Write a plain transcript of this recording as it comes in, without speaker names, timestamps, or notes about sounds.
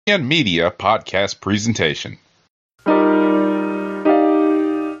and Media podcast presentation.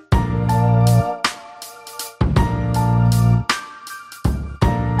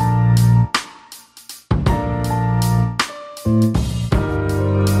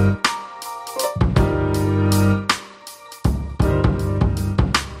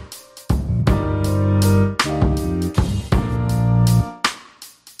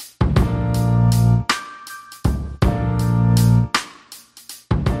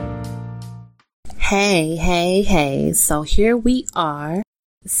 Hey. So here we are,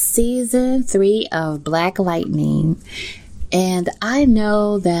 season 3 of Black Lightning. And I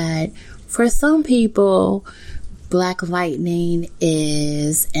know that for some people, Black Lightning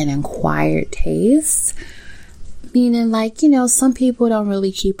is an acquired taste. Meaning some people don't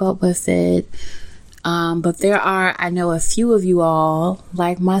really keep up with it. But there are, I know a few of you all,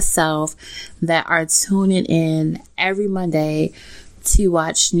 like myself, that are tuning in every Monday to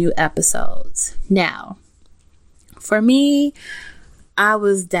watch new episodes. Now, for me, I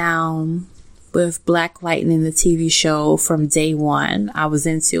was down with Black Lightning, the TV show, from day one. I was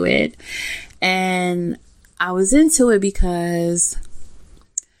into it. And I was into it because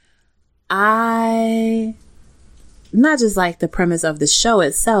I not just like the premise of the show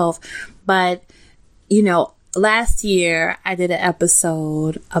itself, but, last year I did an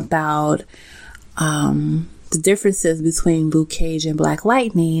episode about the differences between Luke Cage and Black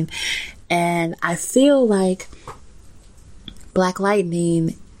Lightning. And I feel like Black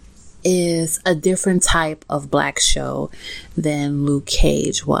Lightning is a different type of black show than Luke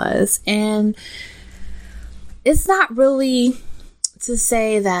Cage was. And it's not really to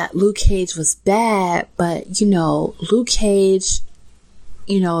say that Luke Cage was bad, but, Luke Cage,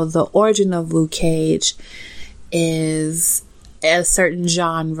 the origin of Luke Cage is a certain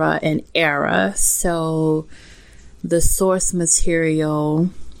genre and era. So the source material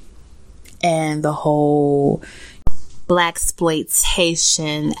and the whole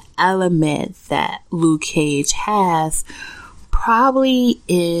blaxploitation element that Luke Cage has probably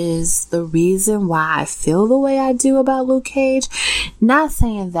is the reason why I feel the way I do about Luke Cage. Not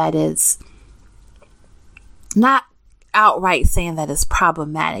saying that it's not outright saying that it's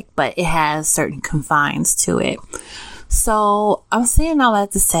problematic, but it has certain confines to it. So I'm saying all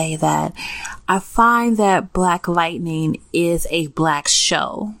that to say that I find that Black Lightning is a black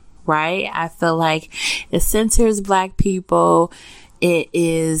show, right? I feel like it centers black people. It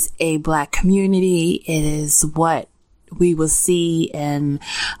is a black community. It is what we will see in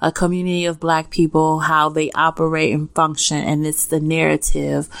a community of black people, how they operate and function. And it's the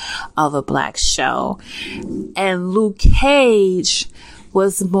narrative of a black show. And Luke Cage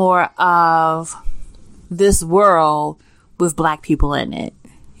was more of this world with black people in it.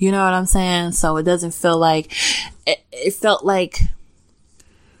 You know what I'm saying? So it doesn't feel like, it felt like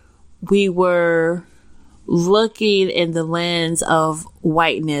we were looking in the lens of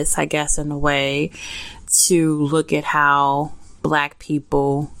whiteness, I guess, in a way, to look at how black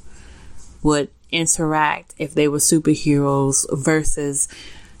people would interact if they were superheroes versus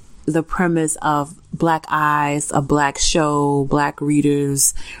the premise of black eyes, a black show, black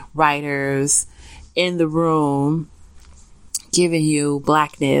readers, writers in the room giving you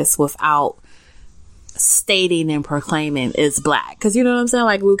blackness without stating and proclaiming it's black. Because you know what I'm saying?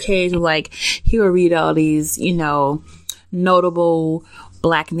 Like Luke Cage, he would read all these, notable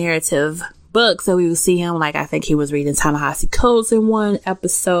black narrative books. So we would see him, I think he was reading Ta-Nehisi Coates in one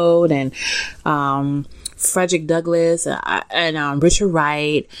episode, and Frederick Douglass and Richard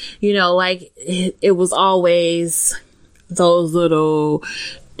Wright. It was always those little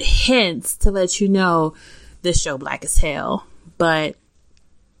hints to let you know this show black as hell. But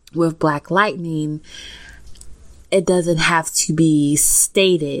with Black Lightning, it doesn't have to be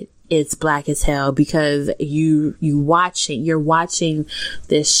stated it's black as hell, because you're watching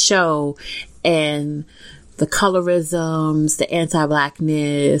this show, and the colorisms, the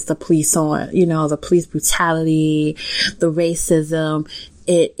anti-blackness, the police brutality, the racism,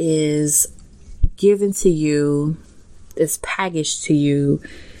 it is given to you, it's packaged to you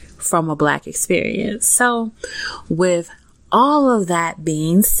from a black experience. So with all of that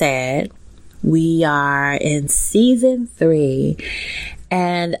being said, we are in season 3,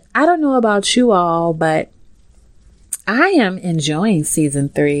 and I don't know about you all, but I am enjoying season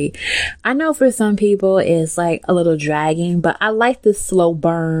 3. I know for some people it's a little dragging, but I like the slow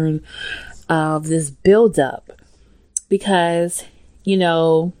burn of this build up, because,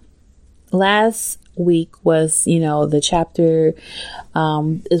 last week was, the chapter,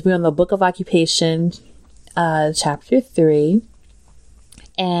 is we're on the Book of Occupation, chapter 3.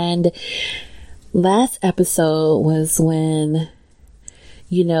 And last episode was when,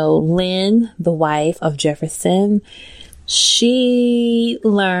 Lynn, the wife of Jefferson, she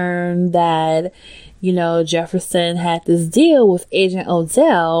learned that, Jefferson had this deal with Agent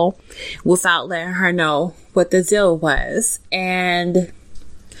Odell without letting her know what the deal was. And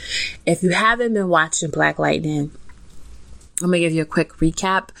if you haven't been watching Black Lightning, I'm going to give you a quick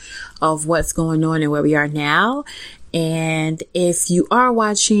recap of what's going on and where we are now. And if you are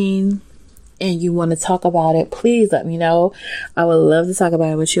watching and you want to talk about it, please let me know. I would love to talk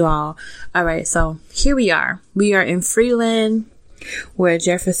about it with you all. All right, so here we are. We are in Freeland, where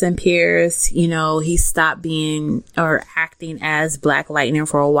Jefferson Pierce, he stopped being or acting as Black Lightning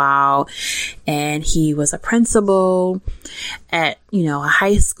for a while. And he was a principal at, a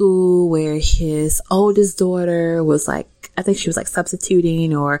high school where his oldest daughter was I think she was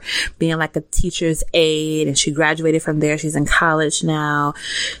substituting or being a teacher's aide, and she graduated from there. She's in college now.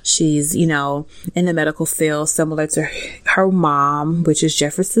 She's, in the medical field, similar to her mom, which is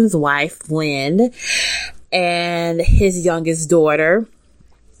Jefferson's wife, Lynn, and his youngest daughter,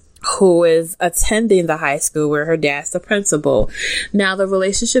 who is attending the high school where her dad's the principal. Now, the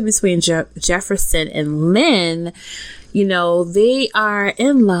relationship between Jefferson and Lynn, they are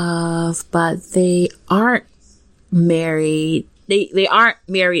in love, but they aren't married. They aren't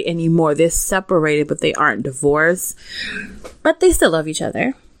married anymore. They're separated, but they aren't divorced. But they still love each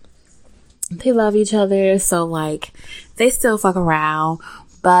other. They love each other, so they still fuck around.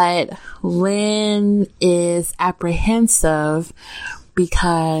 But Lynn is apprehensive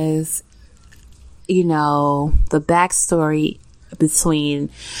because, the backstory between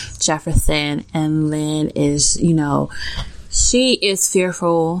Jefferson and Lynn is, she is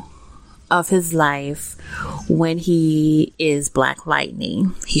fearful of his life when he is Black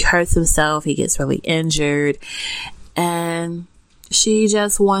Lightning. He hurts himself, he gets really injured, and she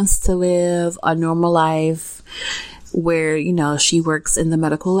just wants to live a normal life where, she works in the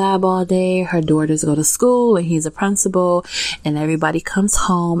medical lab all day, her daughters go to school, and he's a principal, and everybody comes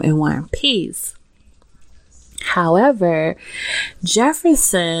home in one piece. However,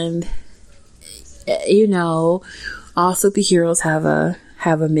 Jefferson, all superheroes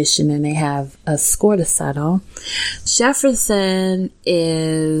have a mission and they have a score to settle. Jefferson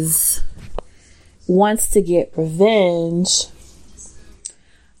wants to get revenge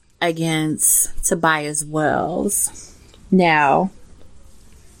against Tobias Wells. Now,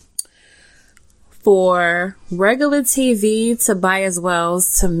 for regular TV, Tobias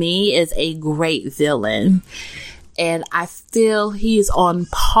Wells to me is a great villain, and I feel he's on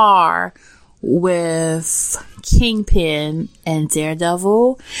par with Kingpin and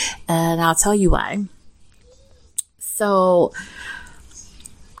Daredevil, and I'll tell you why. So,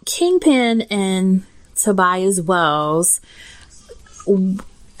 Kingpin and Tobias Wells,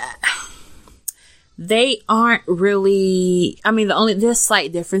 they aren't really, there's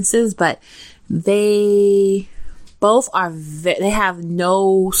slight differences, but they both are, they have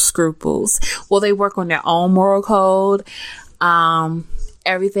no scruples. Well, they work on their own moral code.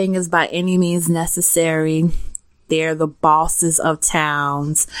 Everything is by any means necessary. They're the bosses of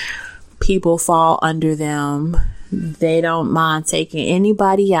towns. People fall under them. They don't mind taking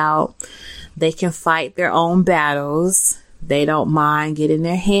anybody out. They can fight their own battles. They don't mind getting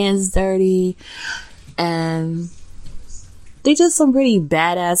their hands dirty. And they just some pretty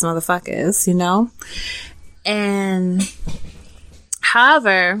badass motherfuckers, And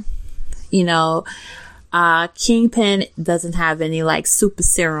however, Kingpin doesn't have any super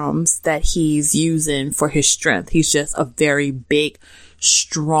serums that he's using for his strength. He's just a very big,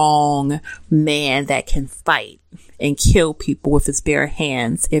 strong man that can fight and kill people with his bare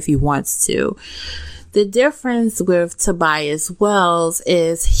hands if he wants to. The difference with Tobias Wells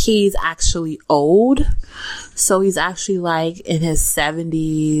is he's actually old. So he's actually in his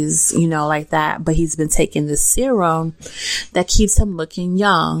 70s, like that. But he's been taking the serum that keeps him looking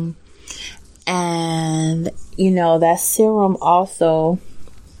young. And, that serum also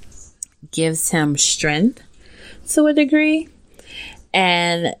gives him strength to a degree.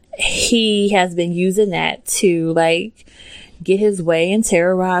 And he has been using that to get his way and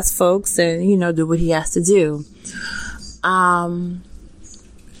terrorize folks and, do what he has to do.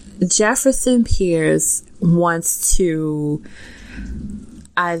 Jefferson Pierce wants to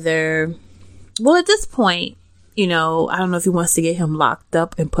either, well, at this point, I don't know if he wants to get him locked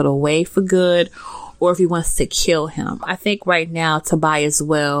up and put away for good, or if he wants to kill him. I think right now, Tobias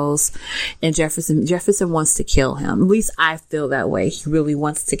Wells and Jefferson wants to kill him. At least I feel that way. He really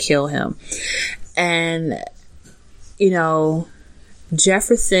wants to kill him. And,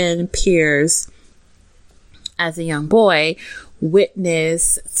 Jefferson Pierce, as a young boy,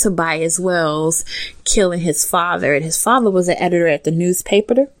 witnessed Tobias Wells killing his father. And his father was an editor at the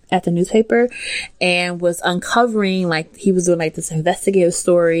newspaper and was uncovering, like, he was doing like this investigative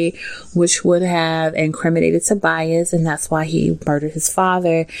story which would have incriminated Tobias, and that's why he murdered his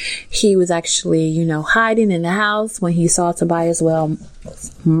father. He was actually, you know, hiding in the house when he saw Tobias Wells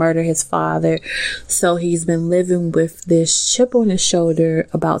murder his father. So he's been living with this chip on his shoulder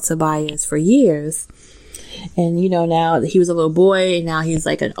about Tobias for years. And, you know, now he was a little boy and now he's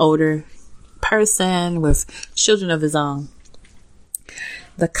like an older person with children of his own.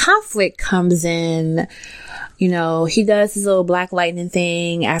 The conflict comes in, you know, he does his little black lightning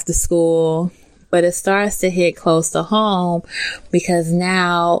thing after school, but it starts to hit close to home because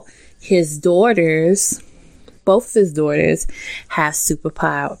now his daughters, both of his daughters, have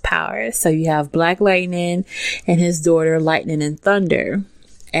superpowers. So you have Black Lightning and his daughter Lightning and Thunder,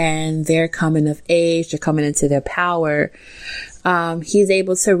 and they're coming of age, they're coming into their power. He's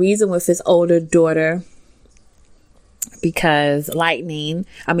able to reason with his older daughter, because his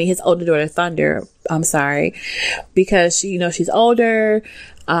older daughter Thunder, because she, you know, she's older,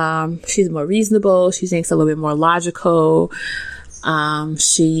 she's more reasonable, she thinks a little bit more logical,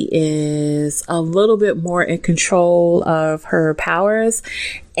 she is a little bit more in control of her powers,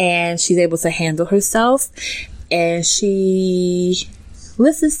 and she's able to handle herself, and she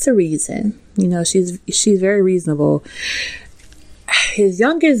listens to reason. You know, she's very reasonable. His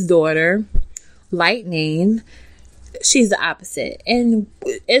youngest daughter, Lightning, she's the opposite. And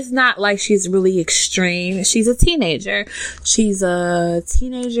it's not like she's really extreme. She's a teenager. She's a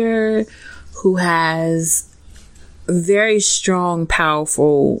teenager who has very strong,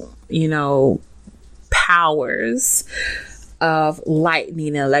 powerful, you know, powers of lightning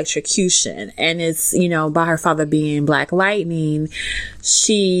and electrocution. And it's, you know, by her father being Black Lightning,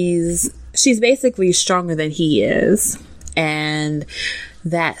 she's basically stronger than he is. And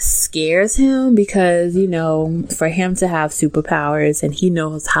that scares him because, you know, for him to have superpowers and he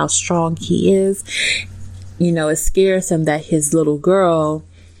knows how strong he is, you know, it scares him that his little girl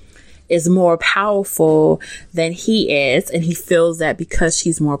is more powerful than he is. And he feels that because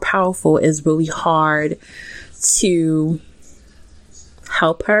she's more powerful, it's really hard to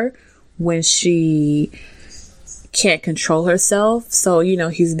help her when she can't control herself. So, you know,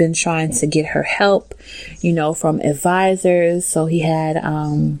 he's been trying to get her help, you know, from advisors. So he had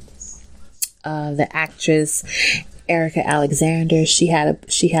the actress Erica Alexander. She had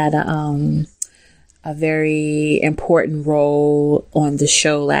a very important role on the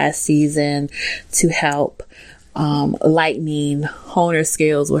show last season to help Lightning hone her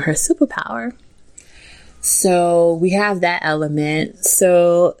skills with her superpower. So we have that element.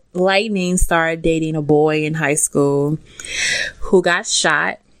 So Lightning started dating a boy in high school who got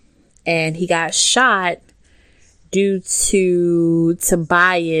shot, and he got shot due to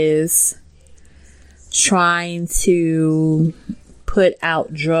Tobias trying to put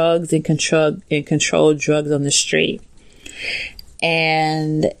out drugs and control drugs on the street.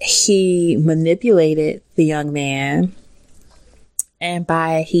 And he manipulated the young man. And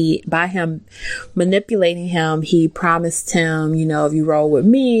by him manipulating him, he promised him, you know, if you roll with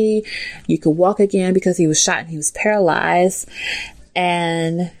me, you could walk again, because he was shot and he was paralyzed.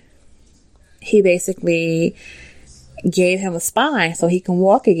 And he basically gave him a spine so he can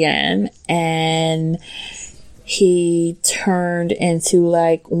walk again. And he turned into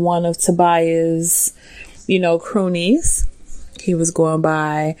like one of Tobias', you know, cronies. He was going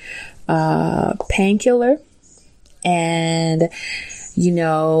by Painkiller. And, you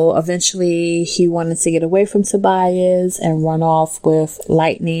know, eventually he wanted to get away from Tobias and run off with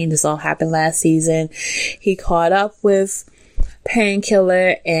Lightning. This all happened last season. He caught up with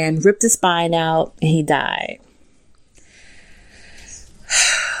Painkiller and ripped his spine out, and he died.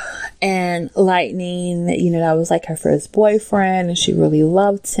 And Lightning, you know, that was like her first boyfriend, and she really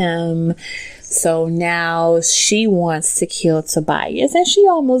loved him. So now she wants to kill Tobias, and she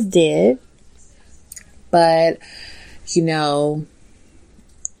almost did. But, you know,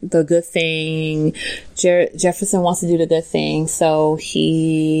 the good thing, Jefferson wants to do the good thing, so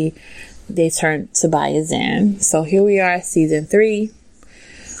they turned Tobias in. So here we are, season 3.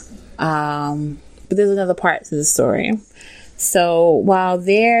 But there's another part to the story. So while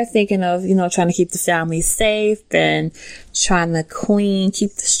they're thinking of, you know, trying to keep the family safe and trying to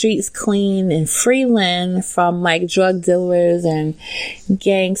keep the streets clean in Freeland from like drug dealers and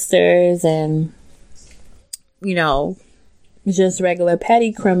gangsters and, you know, just regular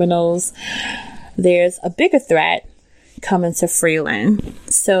petty criminals, there's a bigger threat coming to Freeland.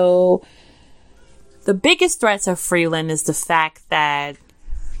 So the biggest threat to Freeland is the fact that,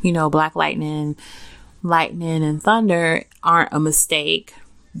 you know, Black Lightning and Thunder aren't a mistake.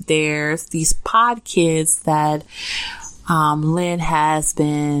 There's these pod kids that Lynn has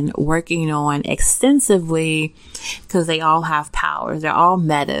been working on extensively because they all have powers. They're all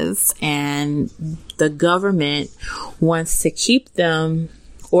metas, and the government wants to keep them,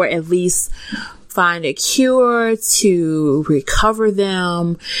 or at least find a cure to recover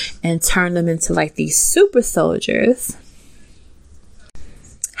them and turn them into like these super soldiers.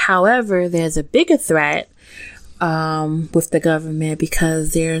 However, there's a bigger threat with the government,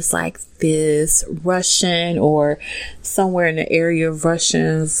 because there's like this Russian, or somewhere in the area of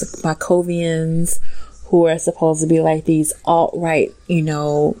Russians, Markovians, who are supposed to be like these alt-right,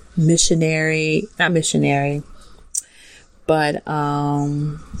 not missionary, but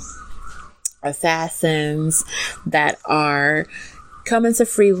assassins that are coming to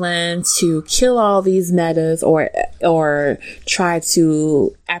Freeland to kill all these metas, or try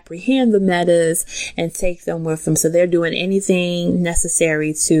to apprehend the metas and take them with them. So they're doing anything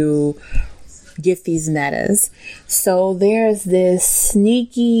necessary to get these metas. So there's this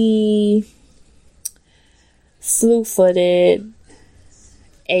sneaky, slew-footed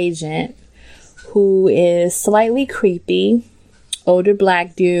agent who is slightly creepy, older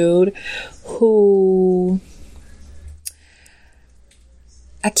black dude who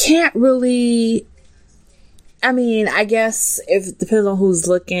I guess if it depends on who's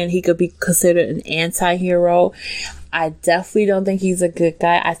looking, he could be considered an anti-hero. I definitely don't think he's a good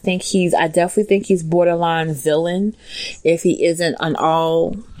guy. I definitely think he's borderline villain if he isn't an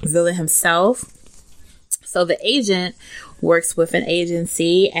all villain himself. So the agent works with an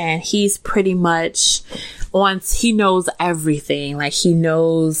agency, and he's pretty much he knows everything. Like, he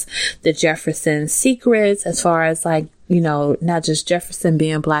knows the Jefferson secrets, as far as like, not just Jefferson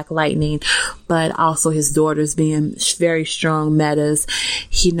being Black Lightning, but also his daughters being very strong metas.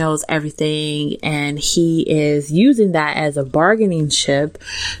 He knows everything, and he is using that as a bargaining chip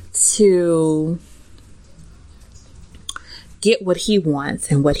to get what he wants.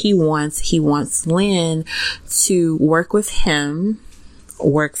 And what he wants Lynn to work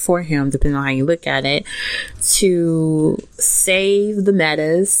for him, depending on how you look at it, to save the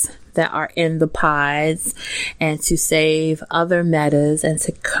metas that are in the pods, and to save other metas, and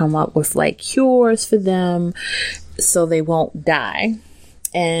to come up with like cures for them so they won't die,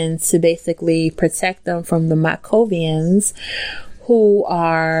 and to basically protect them from the Markovians who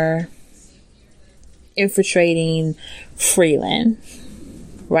are infiltrating Freeland.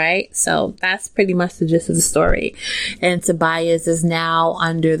 Right? So that's pretty much the gist of the story. And Tobias is now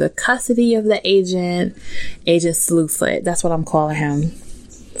under the custody of the Agent Slewfoot. That's what I'm calling him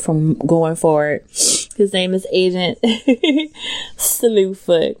from going forward. His name is Agent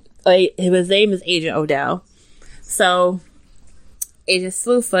Slewfoot. His name is Agent Odell. So Agent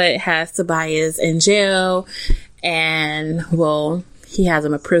Slewfoot has Tobias in jail, and he has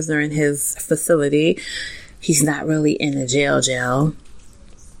him a prisoner in his facility. He's not really in a jail.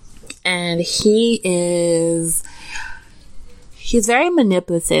 And he's very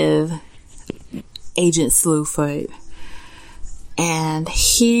manipulative, Agent Slewfoot. And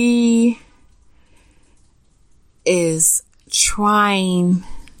he is trying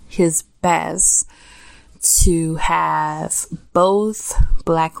his best to have both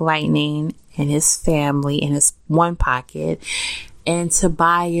Black Lightning and his family in his one pocket, and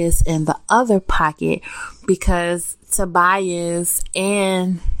Tobias in the other pocket, because Tobias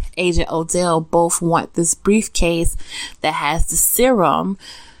and Agent Odell both want this briefcase that has the serum,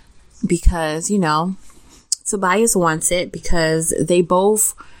 because, Tobias wants it because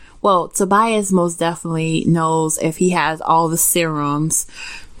Tobias most definitely knows if he has all the serums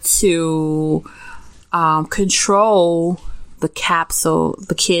to control the capsule,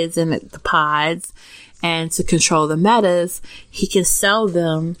 the kids in the pods, and to control the metas, he can sell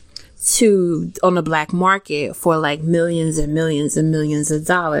them on the black market for like millions and millions and millions of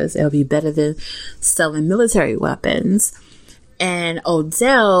dollars. It'll be better than selling military weapons. And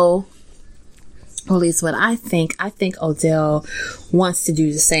Odell, or at least what I think Odell wants to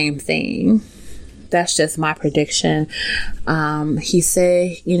do the same thing. That's just my prediction. He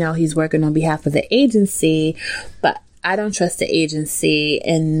said, he's working on behalf of the agency, but I don't trust the agency,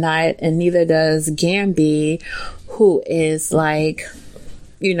 and neither does Gamby, who is like,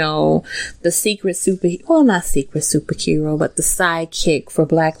 the not secret superhero, but the sidekick for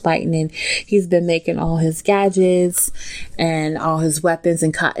Black Lightning. He's been making all his gadgets and all his weapons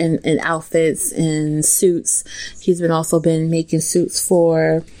and outfits and suits. He's also been making suits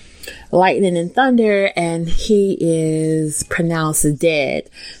for Lightning and Thunder, and he is pronounced dead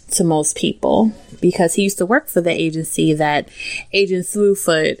to most people because he used to work for the agency that Agent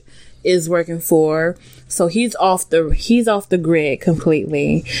Slewfoot is working for. So he's off the grid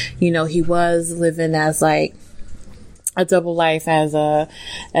completely. You know, he was living as like a double life as a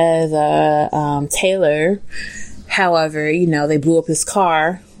tailor. However, you know, they blew up his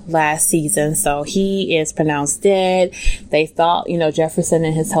car last season, so he is pronounced dead. They thought, you know, Jefferson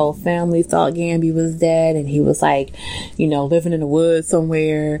and his whole family thought Gamby was dead, and he was like, you know, living in the woods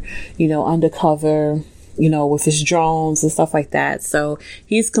somewhere, you know, undercover, you know, with his drones and stuff like that. So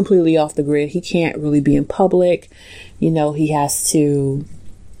he's completely off the grid. He can't really be in public. You know, he has to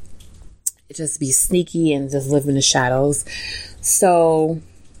just be sneaky and just live in the shadows. So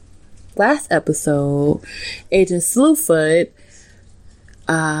last episode, Agent Slewfoot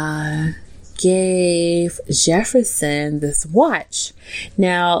gave Jefferson this watch.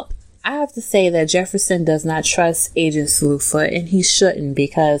 Now, I have to say that Jefferson does not trust Agent Slewfoot, and he shouldn't,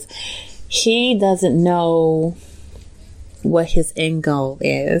 because he doesn't know what his end goal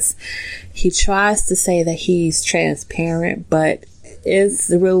is. He tries to say that he's transparent, but it's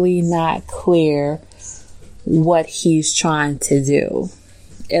really not clear what he's trying to do,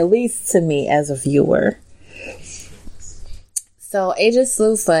 at least to me as a viewer. So Agent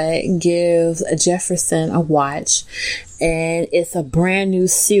Slewfoot gives Jefferson a watch, and it's a brand new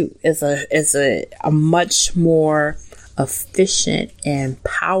suit. It's a much more efficient and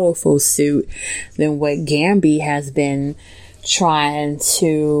powerful suit than what Gamby has been giving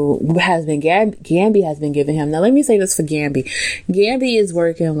him. Now let me say this for Gamby. Gamby is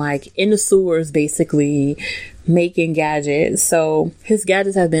working like in the sewers, basically making gadgets. So his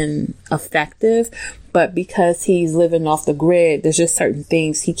gadgets have been effective, but because he's living off the grid, there's just certain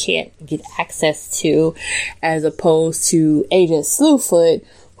things he can't get access to, as opposed to Agent Slewfoot,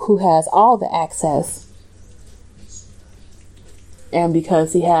 who has all the access. And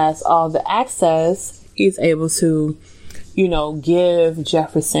because he has all the access, he's able to, you know, give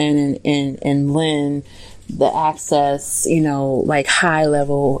Jefferson and Lynn the access, you know, like high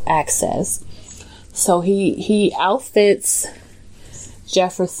level access. So he outfits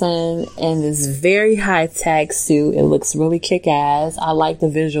Jefferson in this very high tech suit. It looks really kick ass. I like the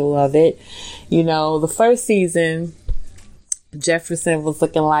visual of it. You know, the first season, Jefferson was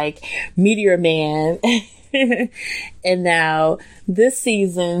looking like Meteor Man. And now this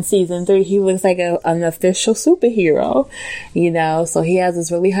season, season 3, he looks like an official superhero, you know. So he has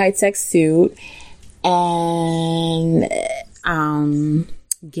this really high tech suit, and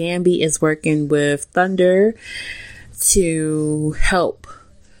Gamby is working with Thunder to help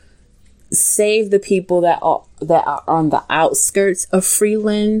save the people that are on the outskirts of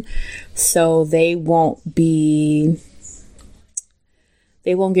Freeland, so they won't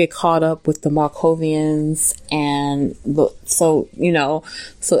get caught up with the Markovians, and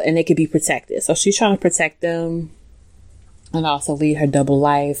and they could be protected. So she's trying to protect them and also lead her double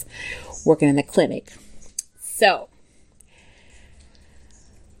life working in the clinic. So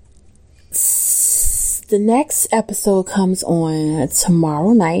the next episode comes on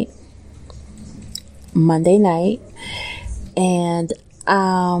tomorrow night, Monday night, and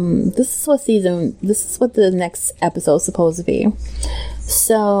this is what the next episode is supposed to be.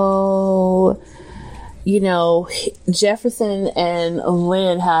 So, you know, Jefferson and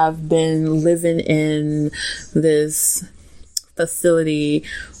Lynn have been living in this facility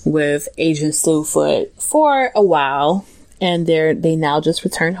with Agent Slewfoot for a while, and they now just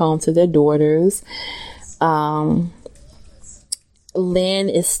returned home to their daughters. Lynn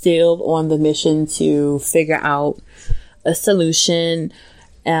is still on the mission to figure out a solution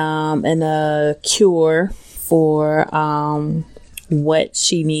and a cure for what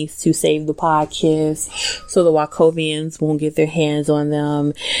she needs to save the pod kids so the Wackovians won't get their hands on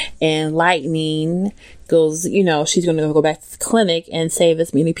them. And Lightning goes, you know, she's going to go back to the clinic and save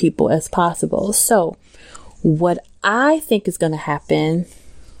as many people as possible. So what I think is going to happen,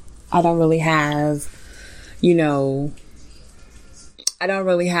 I don't really have a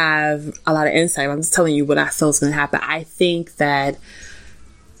lot of insight. I'm just telling you what I feel is going to happen. I think that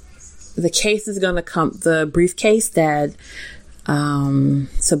the case is going to come, the briefcase that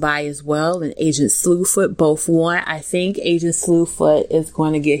Tobias Well and Agent Slewfoot both want. I think Agent Slewfoot is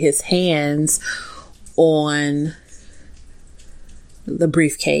going to get his hands on the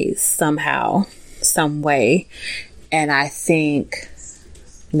briefcase somehow, some way. And I think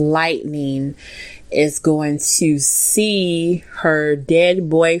Lightning is going to see her dead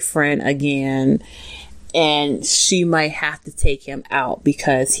boyfriend again, and she might have to take him out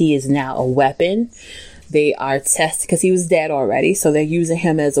because he is now a weapon. They are testing, because he was dead already, so they're using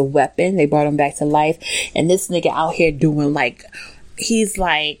him as a weapon. They brought him back to life, and this nigga out here doing he's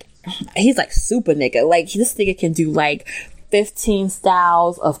like super nigga. Like, this nigga can do like 15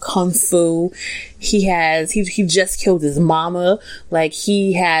 styles of kung fu. He just killed his mama. Like,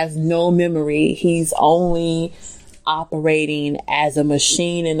 he has no memory. He's only operating as a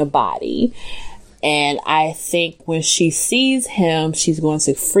machine in a body. And I think when she sees him, she's going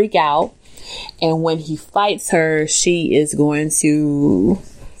to freak out. And when he fights her, she is going to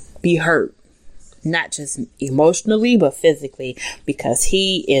be hurt. Not just emotionally, but physically. Because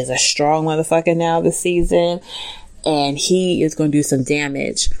he is a strong motherfucker now this season. And he is going to do some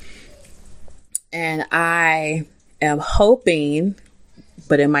damage. And I am hoping,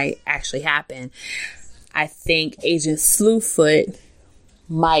 but it might actually happen, I think Agent Slewfoot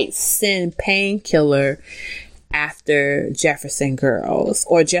might send Painkiller after Jefferson Girls,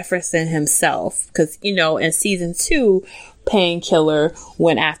 or Jefferson himself. Because, you know, in season 2, Painkiller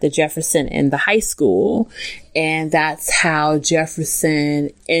went after Jefferson in the high school. And that's how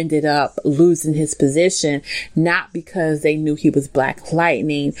Jefferson ended up losing his position. Not because they knew he was Black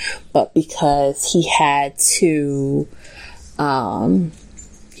Lightning, but because he had to,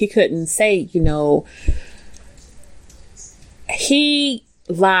 he couldn't say, you know, he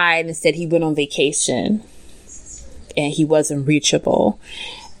lied and said he went on vacation and he wasn't reachable,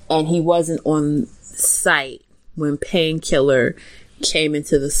 and he wasn't on site when Painkiller came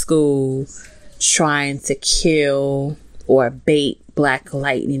into the school trying to kill or bait Black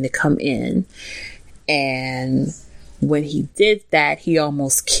Lightning to come in. And when he did that, he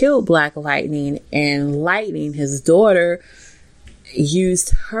almost killed Black Lightning, and Lightning, his daughter,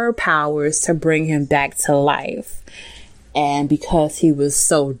 used her powers to bring him back to life. And because he was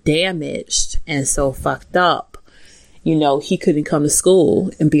so damaged and so fucked up, you know, he couldn't come to school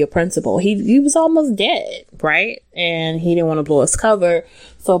and be a principal. He was almost dead, right? And he didn't want to blow his cover.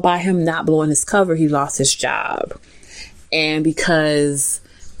 So by him not blowing his cover, he lost his job. And because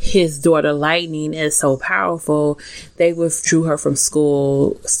his daughter Lightning is so powerful, they withdrew her from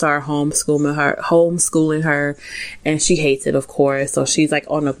school, started homeschooling her, and she hates it, of course. So she's like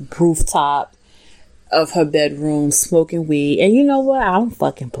on a rooftop of her bedroom smoking weed. And you know what? I don't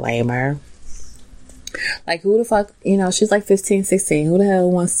fucking blame her. Like, who the fuck, you know, she's like 15, 16. Who the hell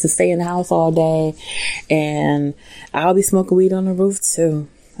wants to stay in the house all day? And I'll be smoking weed on the roof too.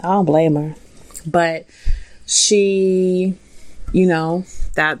 I don't blame her. But she, you know,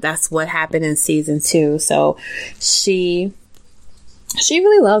 that's what happened in season 2. So she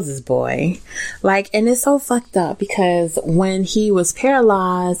really loves this boy. Like, and it's so fucked up because when he was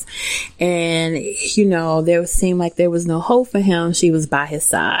paralyzed and, you know, there seemed like there was no hope for him, she was by his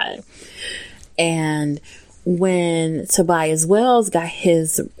side. And when Tobias Wells got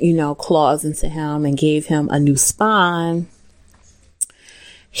his, you know, claws into him and gave him a new spine,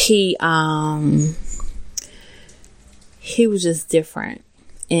 he was just different.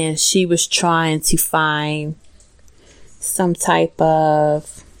 And she was trying to find some type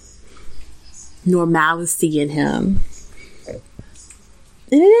of normalcy in him. And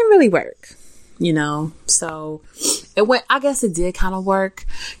it didn't really work, you know. So it went, I guess it did kind of work,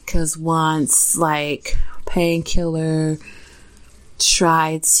 because once like Painkiller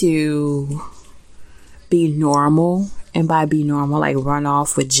tried to be normal, and by be normal, like run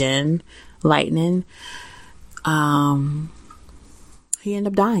off with Jen Lightning, he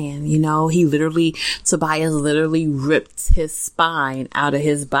ended up dying. You know, Tobias literally ripped his spine out of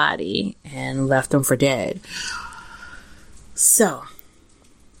his body and left him for dead. So,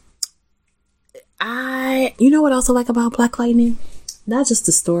 you know what else I like about Black Lightning? Not just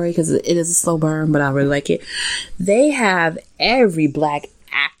the story, because it is a slow burn, but I really like it. They have every Black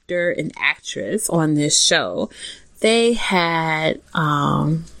actor and actress on this show. They had,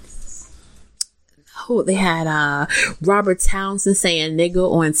 Robert Townsend saying nigga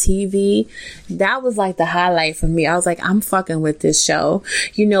on TV. That was like the highlight for me. I was like, I'm fucking with this show.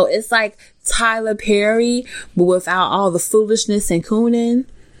 You know, it's like Tyler Perry, but without all the foolishness and cooning.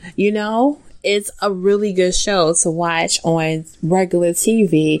 You know, it's a really good show to watch on regular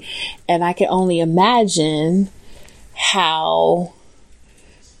TV. And I can only imagine how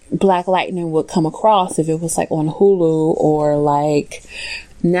Black Lightning would come across if it was like on Hulu or like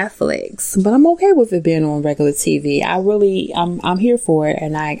Netflix. But I'm okay with it being on regular TV. I'm here for it,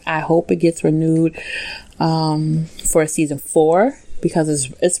 and I hope it gets renewed for season 4, because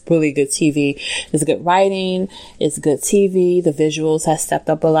it's really good TV. It's good writing, it's good TV, the visuals has stepped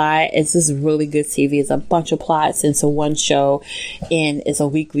up a lot. It's just really good TV. It's a bunch of plots into one show, and it's a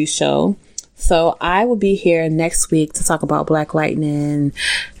weekly show. So I will be here next week to talk about Black Lightning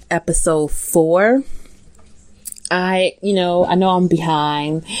episode 4. I know I'm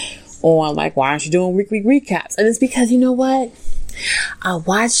behind on like, why aren't you doing weekly recaps? And it's because, you know what? I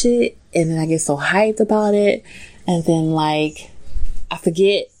watch it and then I get so hyped about it, And then like, I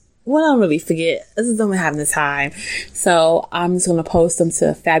forget. Well, I don't really forget. I just don't have the time. So I'm just going to post them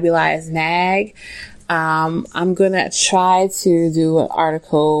to Fabulous Mag. I'm going to try to do an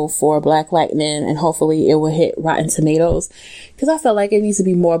article for Black Lightning, and hopefully it will hit Rotten Tomatoes, because I feel like it needs to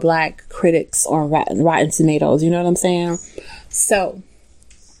be more Black critics on Rotten Tomatoes. You know what I'm saying? So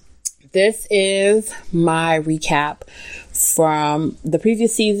this is my recap from the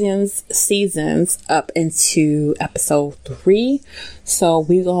previous seasons up into episode 3. So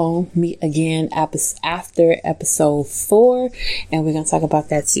we're going to meet again after episode 4, and we're going to talk about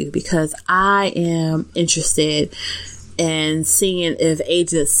that too, because I am interested in seeing if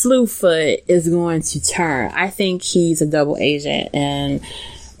Agent Slewfoot is going to turn. I think he's a double agent, and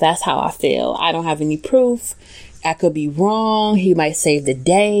that's how I feel. I don't have any proof. I could be wrong. He might save the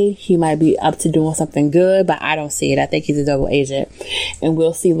day. He might be up to doing something good, but I don't see it. I think he's a double agent. And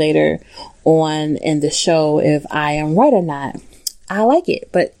we'll see later on in the show if I am right or not. I like it,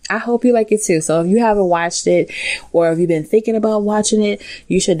 but I hope you like it too. So if you haven't watched it, or if you've been thinking about watching it,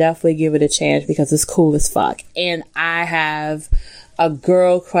 you should definitely give it a chance, because it's cool as fuck. And I have a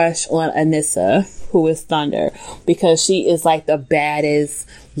girl crush on Anissa, who is Thunder, because she is like the baddest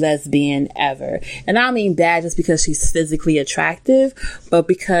lesbian ever. And I don't mean bad just because she's physically attractive, but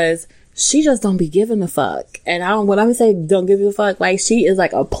because she just don't be giving a fuck. And when I'm saying don't give a fuck, like, she is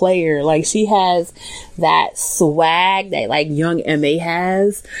like a player. Like, she has that swag that like young MA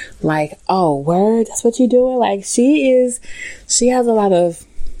has. Like, oh, word, that's what you're doing? Like, she has a lot of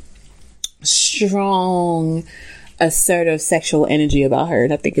strong, assertive sexual energy about her,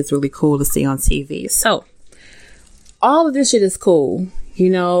 and I think it's really cool to see on TV. So all of this shit is cool, you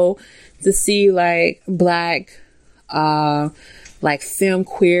know, to see like Black like femme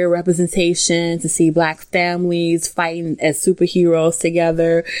queer representation, to see Black families fighting as superheroes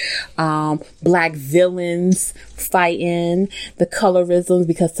together, Black villains fighting, the colorism,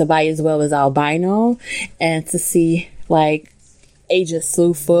 because Tobias well is albino, and to see like Agent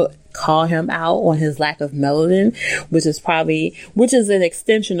Slewfoot call him out on his lack of melanin, which is an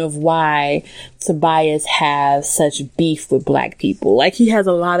extension of why Tobias has such beef with Black people. Like, he has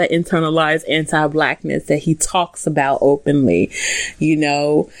a lot of internalized anti-Blackness that he talks about openly, you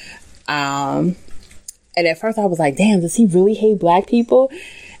know. And at first I was like, damn, does he really hate Black people?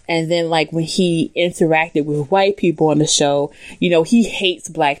 And then, like, when he interacted with white people on the show, you know, he hates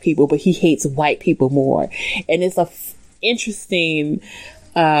Black people, but he hates white people more. And it's interesting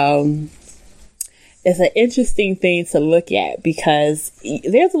thing to look at, because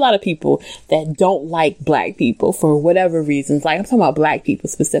there's a lot of people that don't like Black people for whatever reasons. Like, I'm talking about Black people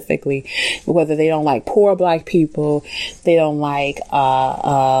specifically, whether they don't like poor Black people, they don't like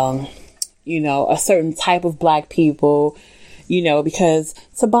you know, a certain type of Black people, you know, because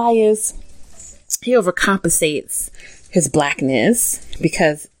Tobias, he overcompensates his Blackness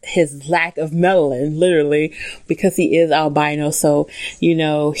because his lack of melanin, literally, because he is albino. So, you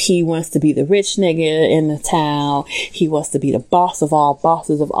know, he wants to be the rich nigga in the town. He wants to be the boss of all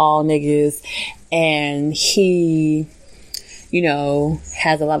bosses of all niggas. And he, you know,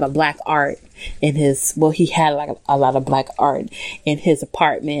 has a lot of Black art in he had like a lot of Black art in his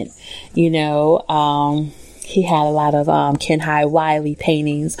apartment, you know. He had a lot of Ken Wiley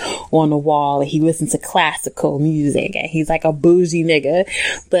paintings on the wall, and he listens to classical music, and he's like a bougie nigga,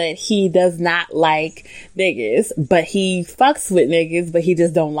 but he does not like niggas, but he fucks with niggas, but he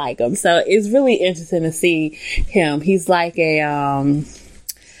just don't like them. So it's really interesting to see him. He's like a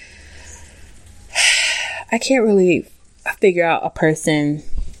I can't really figure out a person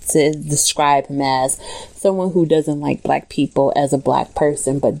to describe him as. Someone who doesn't like Black people as a Black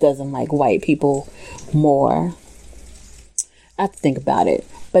person, but doesn't like white people more. I have to think about it.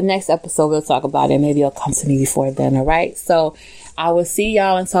 But next episode we'll talk about it. Maybe it'll come to me before then, alright? So I will see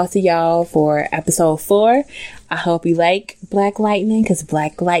y'all and talk to y'all for episode 4. I hope you like Black Lightning, because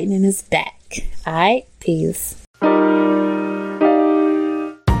Black Lightning is back. Alright? Peace.